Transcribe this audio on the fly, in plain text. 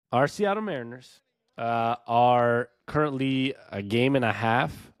our Seattle Mariners are currently a game and a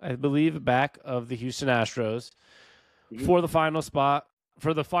half, I believe, back of the Houston Astros for the final spot,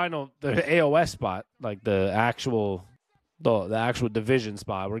 the AOS spot, like the actual division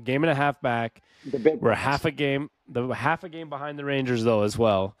spot. We're a game and a half back. We're half a game behind the Rangers, though, as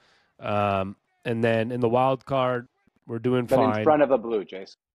well. And then in the wild card, we're doing fine. In front of the Blue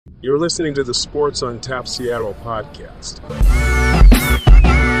Jays. You're listening to the Sports on Tap Seattle podcast.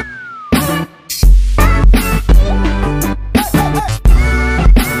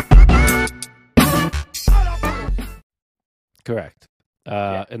 Correct.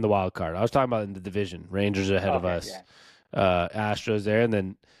 In the wild card. I was talking about in the division. Rangers are ahead of us. Yeah. Astros there. And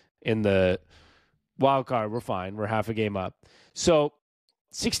then in the wild card, we're fine. We're half a game up. So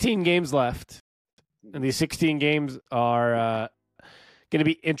 16 games left. And these 16 games are going to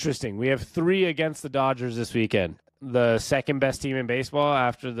be interesting. We have 3 against the Dodgers this weekend. The second best team in baseball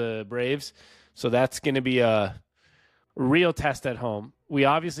after the Braves. So that's going to be a real test at home. We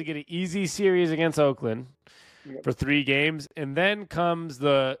obviously get an easy series against Oakland for 3 games, and then comes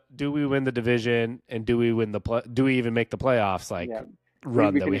the do we win the division and do we even make the playoffs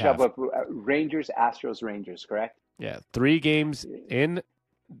run that we have. Up with Rangers, Astros, Rangers, correct? Yeah, 3 games in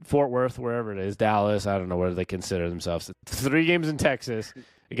Fort Worth, wherever it is, Dallas, I don't know where they consider themselves. 3 games in Texas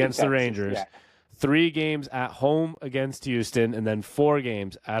against the Rangers, 3 games at home against Houston, and then 4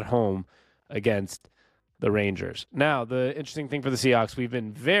 games at home against the Rangers. Now, the interesting thing for the Seahawks,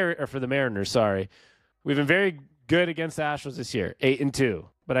 for the Mariners, sorry. We've been very good against the Astros this year, 8-2.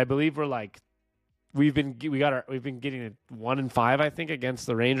 But I believe we've been getting it 1-5, I think, against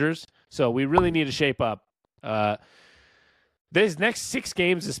the Rangers. So we really need to shape up. These next 6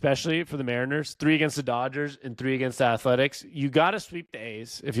 games, especially for the Mariners, 3 against the Dodgers and 3 against the Athletics, you got to sweep the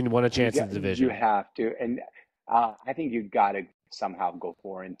A's if you want a chance in the division. You have to, and I think you got to somehow go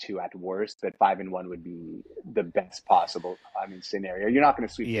 4-2 at worst, but 5-1 would be the best possible scenario. You're not going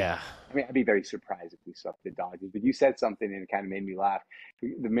to sweep. Yeah. I'd be very surprised if we swept the Dodgers. But you said something and it kind of made me laugh.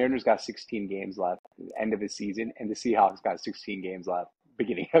 The Mariners got 16 games left at the end of the season, and the Seahawks got 16 games left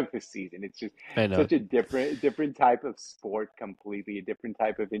beginning of the season. It's just such a different type of sport, completely a different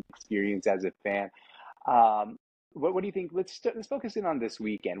type of experience as a fan. What do you think? Let's focus in on this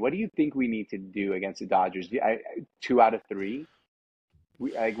weekend. What do you think we need to do against the Dodgers? 2 out of 3.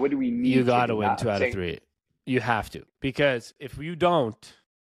 What do we need? You got to win 2 out of 3. You have to, because if you don't,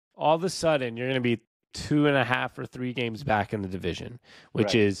 all of a sudden you're going to be 2.5 or 3 games back in the division,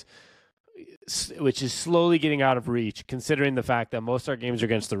 which is slowly getting out of reach, considering the fact that most of our games are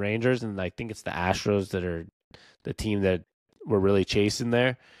against the Rangers, and I think it's the Astros that are the team that we're really chasing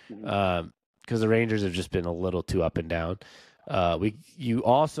there, because the Rangers have just been a little too up and down. You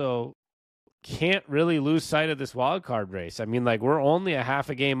also can't really lose sight of this wild card race. We're only a half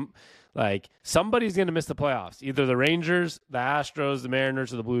a game. Somebody's going to miss the playoffs. Either the Rangers, the Astros, the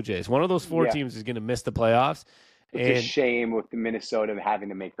Mariners, or the Blue Jays. One of those 4 teams is going to miss the playoffs. It's a shame with the Minnesota having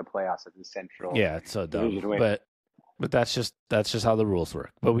to make the playoffs at the Central. Yeah, it's so dumb. But that's just how the rules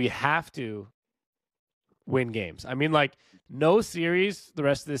work. But we have to win games. No series the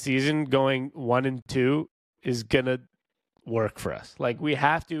rest of the season going 1-2 is going to work for us. We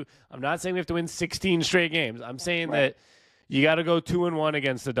have to. I'm not saying we have to win 16 straight games. I'm saying that you got to go 2-1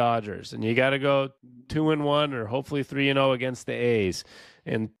 against the Dodgers, and you got to go 2-1 or hopefully 3-0 against the A's,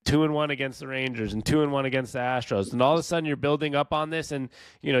 and 2-1 against the Rangers, and 2-1 against the Astros. And all of a sudden you're building up on this, and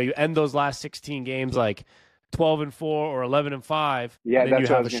you end those last 16 games 12-4 or 11-5. Yeah, and then you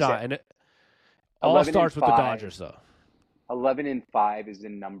have a shot. Say. And it all starts with the Dodgers, though. 11-5 is the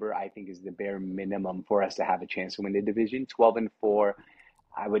number I think is the bare minimum for us to have a chance to win the division. 12-4,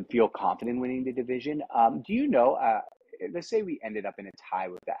 I would feel confident winning the division. Do you know? Let's say we ended up in a tie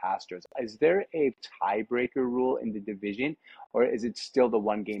with the Astros. Is there a tiebreaker rule in the division, or is it still the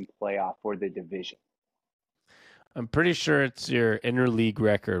 1-game playoff for the division? I'm pretty sure it's your interleague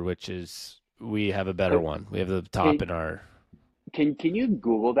record, which is we have a better one. We have the top in our. Can you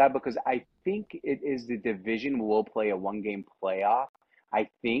Google that? Because I think it is the division will play a 1-game playoff, I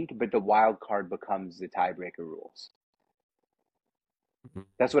think, but the wild card becomes the tiebreaker rules.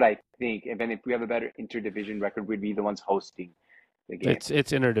 That's what I think. And then if we have a better interdivision record, we'd be the ones hosting the game. It's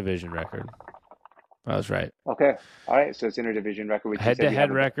interdivision record. I was right. Okay. All right. So it's interdivision record.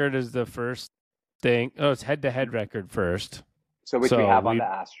 Head-to-head record is the first thing. Oh, it's head-to-head record first. So we have on the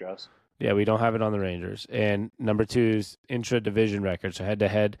Astros. Yeah, we don't have it on the Rangers. And number 2 is intra-division record. So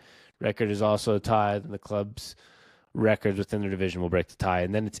head-to-head record is also a tie. And the club's records within the division will break the tie.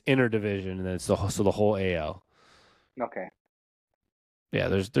 And then it's interdivision, and then it's the whole AL. Okay. Yeah,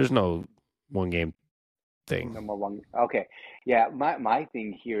 there's no 1-game thing. No more one. Okay. Yeah. My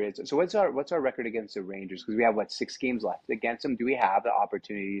thing here is, so what's our record against the Rangers? Because we have 6 games left against them. Do we have the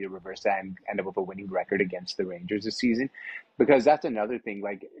opportunity to reverse that and end up with a winning record against the Rangers this season? Because that's another thing.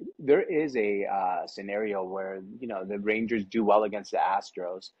 Like there is a scenario where the Rangers do well against the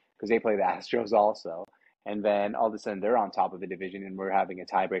Astros because they play the Astros also. And then all of a sudden they're on top of the division and we're having a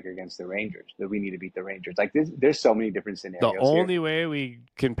tiebreaker against the Rangers that we need to beat the Rangers. Like there's so many different scenarios. The only way we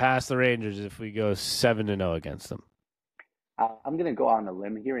can pass the Rangers is if we go 7-0 against them. I'm going to go on a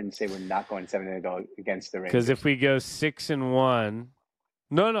limb here and say we're not going 7-0 against the Rangers. Because if we go 6-1,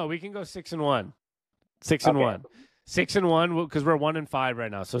 no, we can go 6-1. 6-1. 6-1 because we're 1-5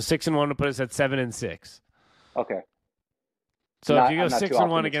 right now. So 6-1 will put us at 7-6. Okay. So if you go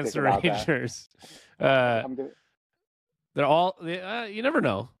 6-1 against the Rangers, they're all. You never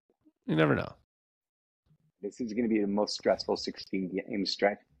know. You never know. This is going to be the most stressful 16-game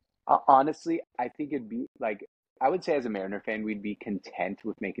stretch. Honestly, I think it'd be like, I would say as a Mariner fan, we'd be content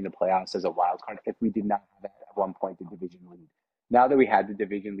with making the playoffs as a wild card if we did not have at one point the division lead. Now that we had the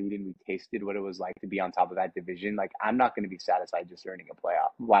division lead and we tasted what it was like to be on top of that division, like I'm not going to be satisfied just earning a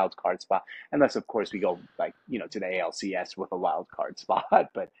playoff wild card spot, unless of course we go to the ALCS with a wild card spot.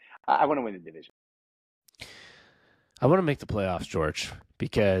 But I want to win the division. I want to make the playoffs, George,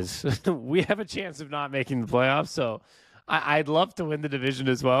 because we have a chance of not making the playoffs. So I'd love to win the division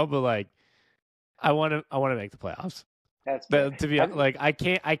as well, but I want to make the playoffs. That's to be I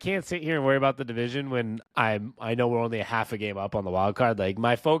can't sit here and worry about the division when I know we're only a half a game up on the wild card. Like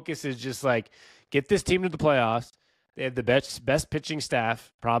my focus is just get this team to the playoffs. They have the best pitching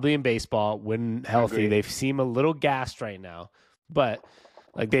staff probably in baseball when healthy. They seem a little gassed right now, but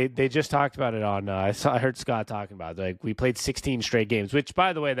they just talked about it on. I heard Scott talking about it. We played 16 straight games, which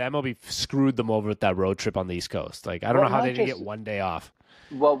by the way the MLB screwed them over with that road trip on the East Coast. I don't know how they didn't get one day off.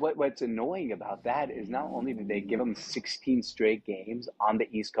 Well, what's annoying about that is not only did they give them 16 straight games on the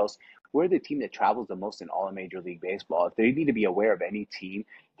East Coast, we're the team that travels the most in all of Major League Baseball. If they need to be aware of any team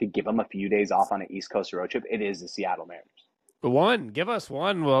to give them a few days off on an East Coast road trip, it is the Seattle Mariners. Give us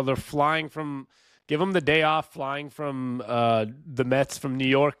one. Well, they're flying from. Give them the day off flying from the Mets from New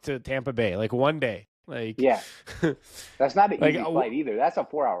York to Tampa Bay. One day. Yeah, that's not an easy flight either. That's a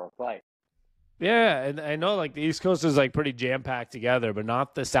 4-hour flight. Yeah, and I know the East Coast is pretty jam packed together, but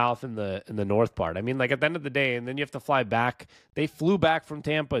not the South and the North part. I mean, at the end of the day, and then you have to fly back. They flew back from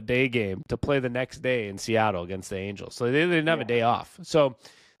Tampa day game to play the next day in Seattle against the Angels, so they didn't have a day off. So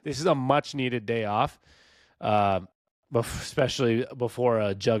this is a much needed day off, especially before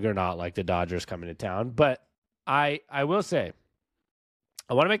a juggernaut like the Dodgers coming to town. But I will say,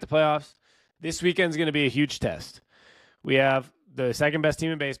 I want to make the playoffs. This weekend's going to be a huge test. We have the second best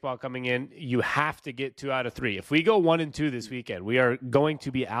team in baseball coming in. You have to get 2 out of 3. If we go 1-2 this weekend, we are going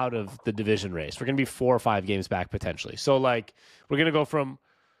to be out of the division race. We're going to be 4 or 5 games back potentially. So we're going to go from,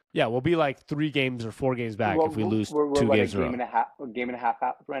 we'll be 3 games or 4 games back if we lose 2 games in a row. A game and a half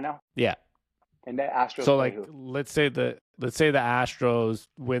out right now. Yeah. And the Astros. So let's say the Astros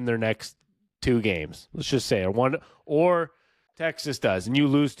win their next 2 games. Let's just say or Texas does, and you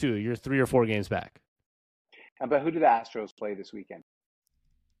lose 2. You're 3 or 4 games back. But who do the Astros play this weekend?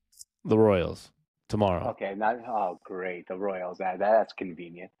 The Royals tomorrow. Okay, great. The Royals. That's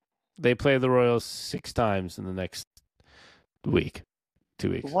convenient. They play the Royals 6 times in the next week,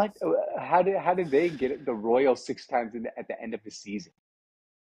 2 weeks. What? How did they get the Royals 6 times at the end of the season?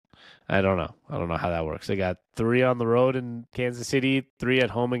 I don't know. I don't know how that works. They got 3 on the road in Kansas City, 3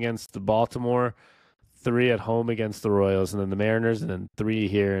 at home against the Baltimore, 3 at home against the Royals, and then the Mariners, and then 3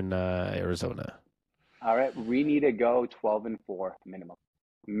 here in Arizona. All right, we need to go 12-4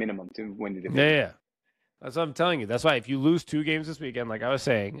 minimum to win the division. Yeah. That's what I'm telling you. That's why if you lose 2 games this weekend, like I was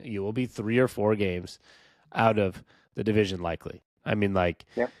saying, you will be 3 or 4 games out of the division likely. I mean,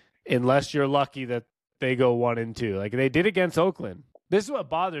 unless you're lucky that they go 1-2, they did against Oakland. This is what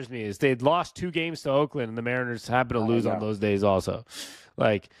bothers me is they'd lost 2 games to Oakland, and the Mariners happened to lose on those days also.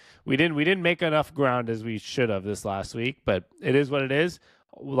 We didn't make enough ground as we should have this last week, but it is what it is.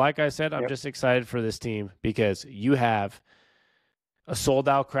 Like I said, I'm just excited for this team because you have a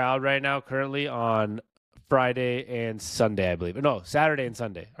sold-out crowd right now currently on Friday and Sunday, I believe. No, Saturday and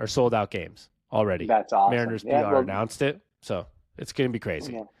Sunday are sold-out games already. That's awesome. Mariners PR announced it, so it's going to be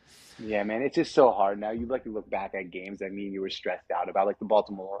crazy. Yeah, man, it's just so hard now. You look back at games that you were stressed out about, the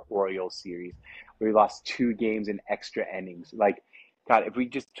Baltimore Orioles series, where we lost 2 games in extra innings. God, if we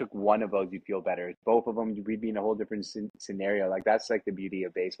just took one of those, you'd feel better. Both of them, we'd be in a whole different scenario. That's the beauty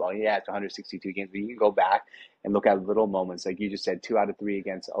of baseball. Yeah, it's 162 games, but you can go back and look at little moments. Like you just said, 2 out of 3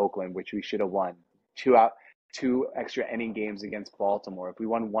 against Oakland, which we should have won. 2 out 2 extra inning games against Baltimore. If we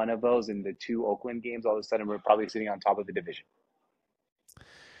won one of those in the 2 Oakland games, all of a sudden we're probably sitting on top of the division.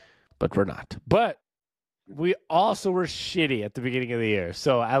 But we're not. But we also were shitty at the beginning of the year.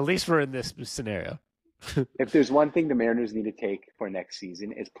 So at least we're in this scenario. If there's one thing the Mariners need to take for next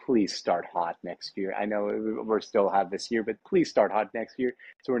season is please start hot next year. I know we're still hot this year, but please start hot next year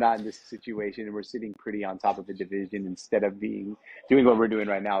so we're not in this situation and we're sitting pretty on top of the division instead of doing what we're doing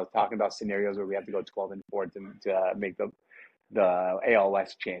right now, talking about scenarios where we have to go 12-4 to make the AL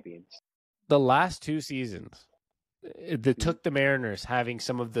West champions. The last 2 seasons, it took the Mariners having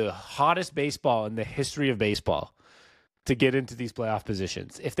some of the hottest baseball in the history of baseball to get into these playoff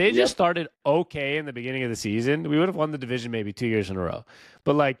positions. If they just started okay in the beginning of the season, we would have won the division maybe 2 years in a row.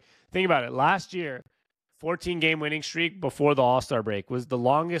 But like, think about it. Last year, 14-game winning streak before the All-Star break was the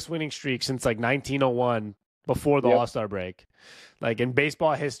longest winning streak since like 1901 before the All-Star break, like in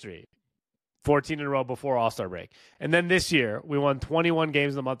baseball history. 14 in a row before All-Star break. And then this year, we won 21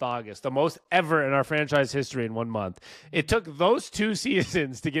 games in the month of August, the most ever in our franchise history in 1 month. It took those 2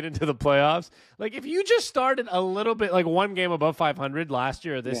 seasons to get into the playoffs. Like, if you just started a little bit, like 1 game above 500 last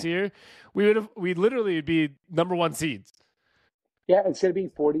year or this year, we'd literally be number 1 seeds. Yeah, instead of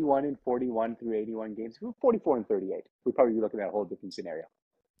being 41-41 through 81 games, we're 44-38. We'd probably be looking at a whole different scenario.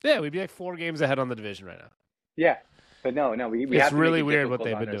 Yeah, we'd be like 4 games ahead on the division right now. Yeah, but no, we it's have to really make it weird what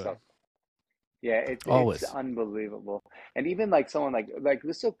they've been ourselves. doing. Yeah, it's unbelievable. And even like someone like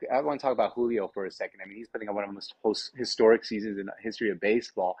let's look. I want to talk about Julio for a second. I mean, he's putting up one of the most historic seasons in the history of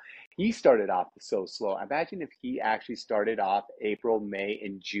baseball. He started off so slow. Imagine if he actually started off April, May,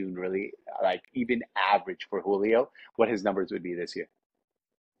 and June, really like even average for Julio, what his numbers would be this year.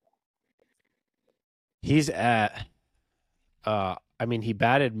 He's at, I mean, he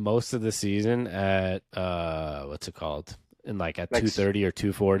batted most of the season at, what's it called? In like at 230 or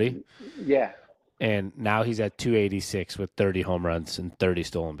 240. Yeah. And now he's at 286 with 30 home runs and 30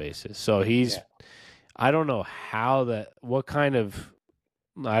 stolen bases. So he's, I don't know what kind of,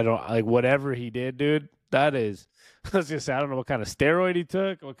 whatever he did, dude, that is, I was going to say, I don't know what kind of steroid he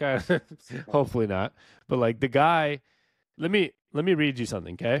took, what kind of, hopefully not. But like the guy, let me read you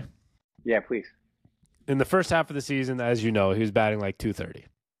something, okay? Yeah, please. In the first half of the season, as you know, he was batting like 230.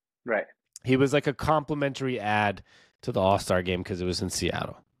 Right. He was like a complimentary add to the All-Star game because it was in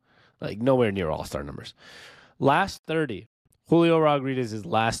Seattle. Like nowhere near All-Star numbers. Last 30, Julio Rodriguez's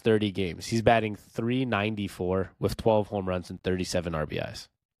last 30 games, he's batting .394 with 12 home runs and 37 RBIs.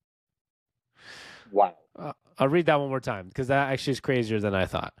 Wow. I'll read that one more time because that actually is crazier than I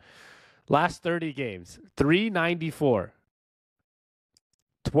thought. Last 30 games, .394,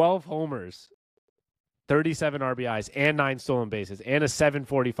 12 homers, 37 RBIs, and 9 stolen bases, and a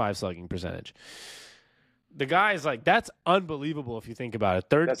 .745 slugging percentage. The guy is like, that's unbelievable if you think about it.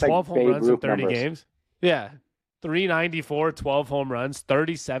 12 like home runs in 30 games. Yeah. .394, 12 home runs,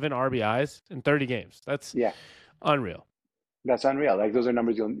 37 RBIs in 30 games. That's unreal. That's unreal. Like those are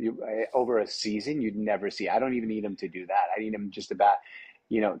numbers you over a season you'd never see. I don't even need him to do that. I need him just about,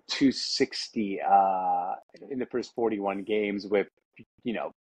 260 in the first 41 games with,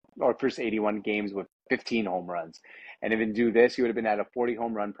 or first 81 games with 15 home runs. And if he do this, he would have been at a 40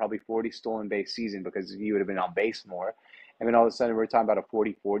 home run, probably 40 stolen base season because he would have been on base more. And then all of a sudden we're talking about a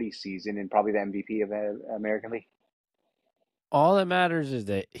 40-40 season and probably the MVP of the American League. All that matters is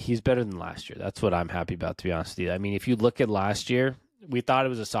that he's better than last year. That's what I'm happy about, to be honest with you. I mean, if you look at last year, we thought it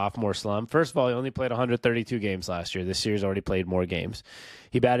was a sophomore slump. First of all, he only played 132 games last year. This year's already played more games.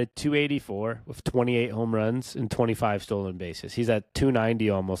 He batted .284 with 28 home runs and 25 stolen bases. He's at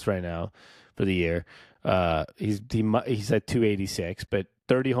 .290 almost right now for the year. He's at .286, but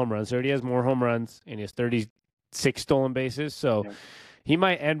 30 home runs. He already has more home runs, and he has 36 stolen bases. So he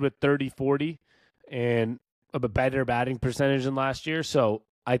might end with 30-40 and a better batting percentage than last year. So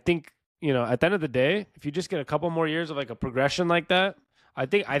I think, at the end of the day, if you just get a couple more years of like a progression like that, I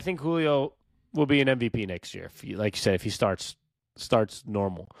think Julio will be an MVP next year. If like you said, if he starts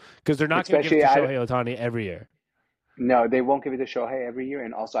normal, because they're not going to give it to Shohei Ohtani every year. No, they won't give it to Shohei every year.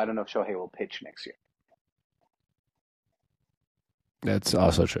 And also, I don't know if Shohei will pitch next year. That's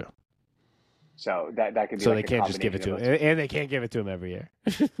also true. So that could be. So they can't just give it to him, and they can't give it to him every year.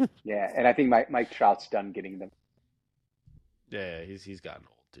 Yeah, and I think Mike Trout's done getting them. Yeah, he's gotten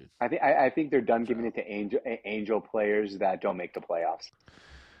old, dude. I think they're done giving it to Angel players that don't make the playoffs.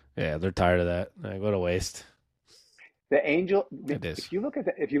 Yeah, they're tired of that. Like, what a waste. The Angel. It is. If you look at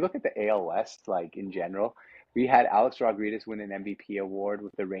the AL West, like in general, we had Alex Rodriguez win an MVP award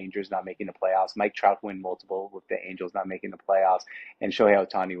with the Rangers not making the playoffs. Mike Trout win multiple with the Angels not making the playoffs. And Shohei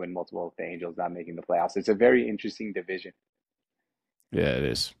Ohtani win multiple with the Angels not making the playoffs. It's a very interesting division. Yeah, it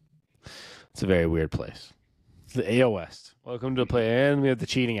is. It's a very weird place. The AL West. Welcome to the play. And we have the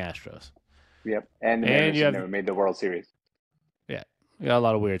cheating Astros. Yep. And the Mariners never made the World Series. Yeah. We got a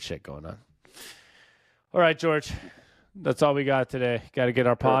lot of weird shit going on. All right, George. That's all we got today. Got to get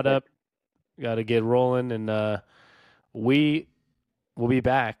our pod up. Got to get rolling. And we will be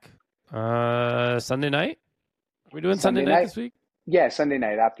back Sunday night. Are we doing Sunday night this week? Yeah, Sunday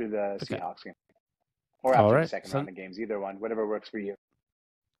night after the Seahawks game. Or after the second round of games. Either one. Whatever works for you.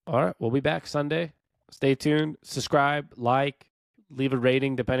 All right. We'll be back Sunday. Stay tuned. Subscribe, like, leave a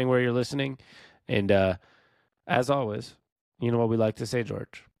rating depending where you're listening. And as always, you know what we like to say,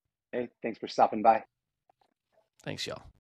 George. Hey, thanks for stopping by. Thanks, y'all.